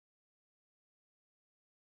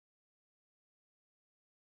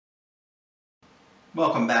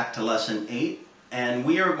Welcome back to Lesson 8, and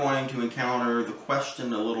we are going to encounter the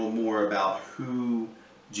question a little more about who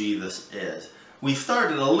Jesus is. We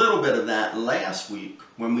started a little bit of that last week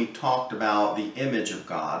when we talked about the image of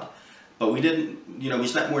God, but we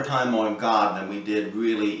spent more time on God than we did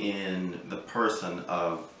really in the person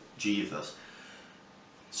of Jesus.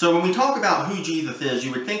 So when we talk about who Jesus is,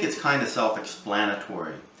 you would think it's kind of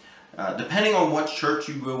self-explanatory. Depending on what church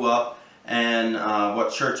you grew up and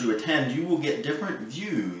what church you attend, you will get different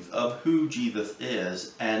views of who Jesus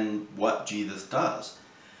is and what Jesus does.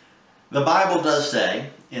 The Bible does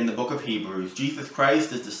say in the book of Hebrews, Jesus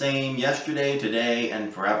Christ is the same yesterday, today,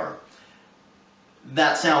 and forever.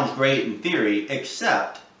 That sounds great in theory,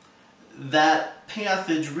 except that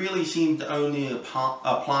passage really seems to only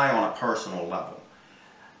apply on a personal level.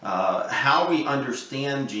 How we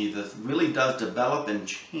understand Jesus really does develop and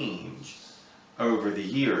change over the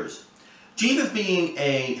years. Jesus being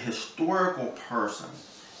a historical person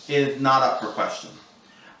is not up for question.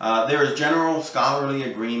 There is general scholarly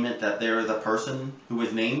agreement that there is a person who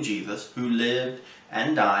is named Jesus who lived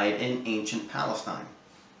and died in ancient Palestine.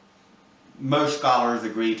 Most scholars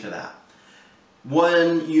agree to that.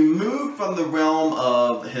 When you move from the realm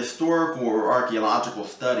of historical or archaeological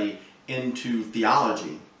study into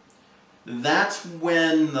theology, that's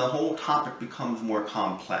when the whole topic becomes more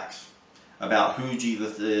complex about who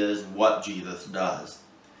Jesus is, what Jesus does.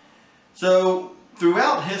 So,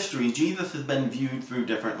 throughout history, Jesus has been viewed through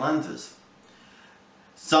different lenses.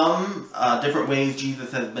 Some different ways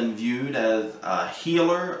Jesus has been viewed as a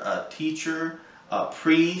healer, a teacher, a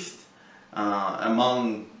priest,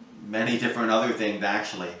 among many different other things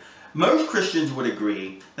actually. Most Christians would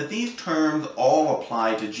agree that these terms all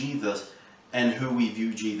apply to Jesus and who we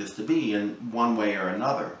view Jesus to be in one way or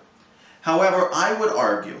another. However, I would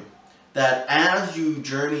argue that as you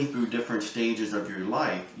journey through different stages of your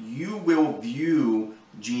life, you will view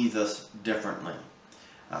Jesus differently.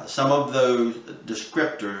 Some of those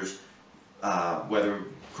descriptors, whether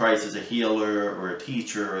Christ is a healer or a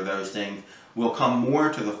teacher or those things, will come more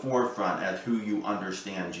to the forefront as who you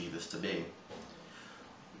understand Jesus to be.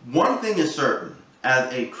 One thing is certain,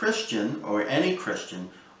 as a Christian or any Christian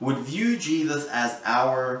would view Jesus as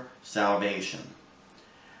our salvation.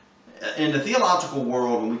 In the theological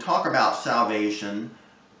world, when we talk about salvation,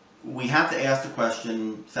 we have to ask the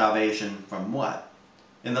question, salvation from what?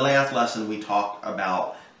 In the last lesson, we talked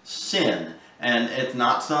about sin. And it's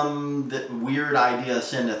not some weird idea of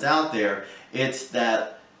sin that's out there. It's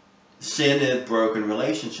that sin is broken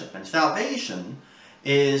relationship. And salvation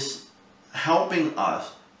is helping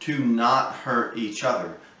us to not hurt each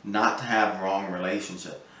other, not to have wrong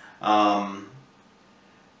relationship.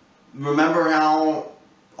 Remember how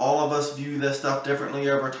all of us view this stuff differently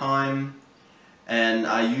over time? And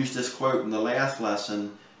I used this quote in the last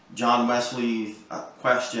lesson, John Wesley's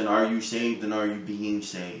question, are you saved and are you being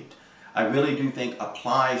saved? I really do think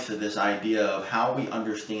applies to this idea of how we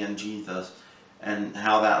understand Jesus and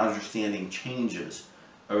how that understanding changes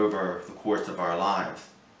over the course of our lives.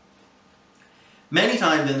 Many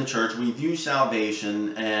times in the church we view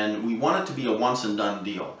salvation and we want it to be a once and done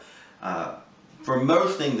deal. For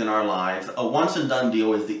most things in our lives, a once and done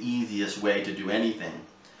deal is the easiest way to do anything.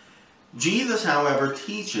 Jesus, however,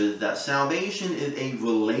 teaches that salvation is a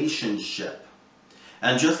relationship.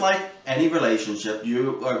 And just like any relationship,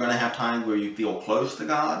 you are going to have times where you feel close to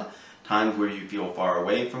God, times where you feel far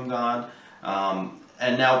away from God.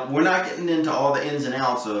 And now, we're not getting into all the ins and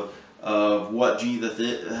outs of what Jesus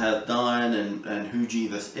has done and who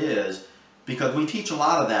Jesus is, because we teach a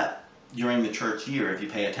lot of that during the church year, if you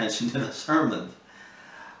pay attention to the sermons.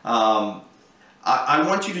 I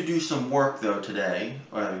want you to do some work, though, today,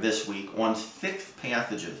 or this week, on 6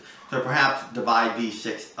 passages. So perhaps divide these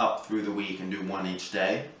 6 up through the week and do one each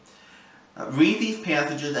day. Read these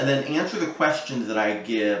passages and then answer the questions that I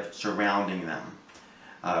give surrounding them,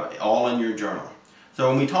 all in your journal. So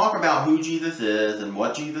when we talk about who Jesus is and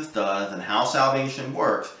what Jesus does and how salvation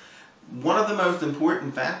works, one of the most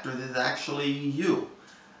important factors is actually you.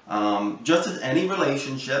 Just as any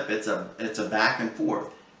relationship, it's a back and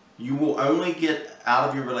forth. You will only get out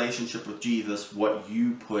of your relationship with Jesus what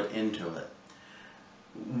you put into it.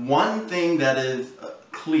 One thing that is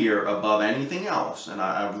clear above anything else, and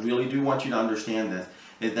I really do want you to understand this,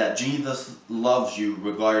 is that Jesus loves you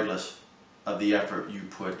regardless of the effort you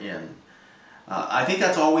put in. I think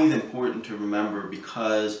that's always important to remember,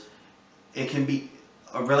 because it can be,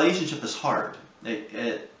 a relationship is hard.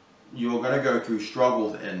 You're going to go through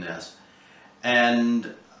struggles in this.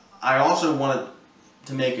 And I also wanted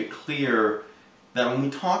to make it clear that when we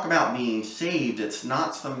talk about being saved, it's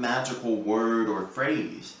not some magical word or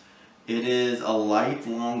phrase. It is a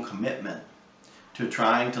lifelong commitment. to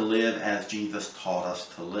trying to live as Jesus taught us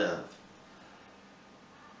to live.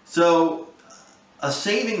 So, a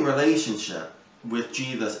saving relationship with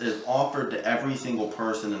Jesus is offered to every single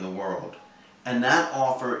person in the world. And that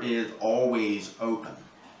offer is always open.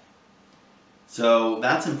 So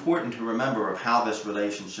that's important to remember of how this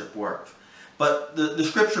relationship works. But the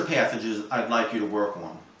scripture passages I'd like you to work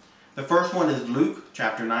on. The first one is Luke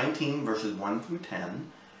chapter 19, verses 1 through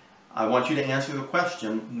 10. I want you to answer the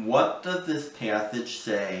question, what does this passage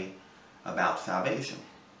say about salvation?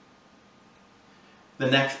 The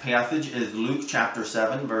next passage is Luke chapter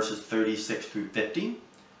 7, verses 36 through 50.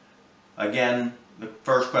 Again, the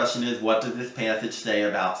first question is, what does this passage say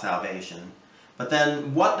about salvation? But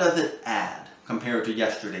then, what does it add compared to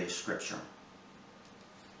yesterday's scripture?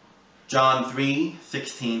 John 3,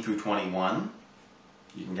 16 through 21.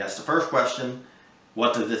 You can guess the first question.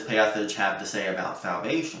 What does this passage have to say about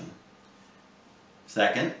salvation?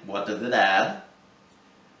 Second, what does it add?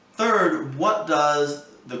 Third, what does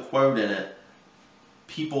the quote in it,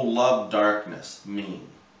 "People love darkness," mean?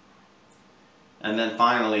 And then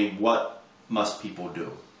finally, what must people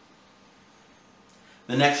do?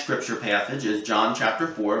 The next scripture passage is John chapter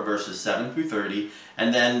 4, verses 7 through 30,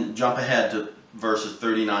 and then jump ahead to verses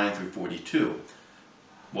 39 through 42.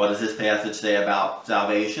 What does this passage say about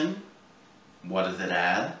salvation? What does it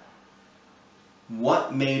add?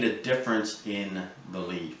 What made a difference in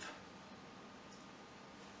belief?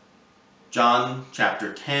 John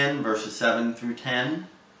chapter 10, verses 7 through 10.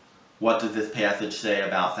 What does this passage say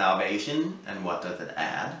about salvation, and what does it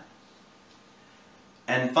add?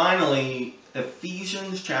 And finally,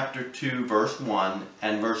 Ephesians chapter 2, verse 1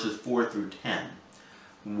 and verses 4 through 10.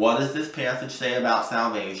 What does this passage say about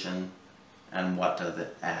salvation, and what does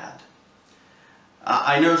it add?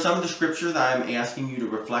 I know some of the scriptures I'm asking you to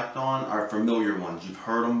reflect on are familiar ones. You've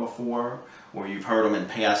heard them before, or you've heard them in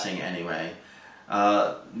passing anyway.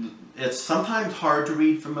 It's sometimes hard to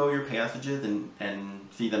read familiar passages and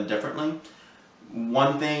see them differently.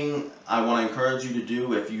 One thing I want to encourage you to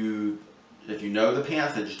do, if you know the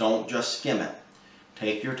passage, don't just skim it.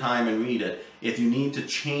 Take your time and read it. If you need to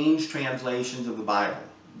change translations of the Bible,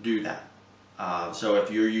 do that. So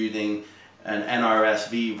if you're using an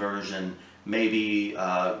NRSV version, maybe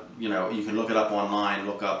you can look it up online,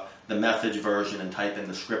 look up the Message version and type in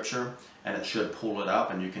the scripture, and it should pull it up,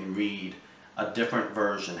 and you can read a different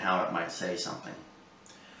version, how it might say something.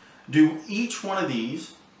 Do each one of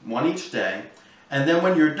these, one each day, and then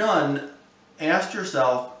when you're done, ask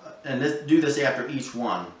yourself, and do this after each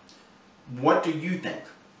one, what do you think?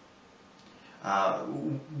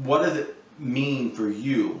 What does it mean for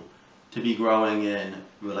you to be growing in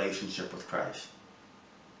relationship with Christ?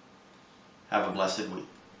 Have a blessed week.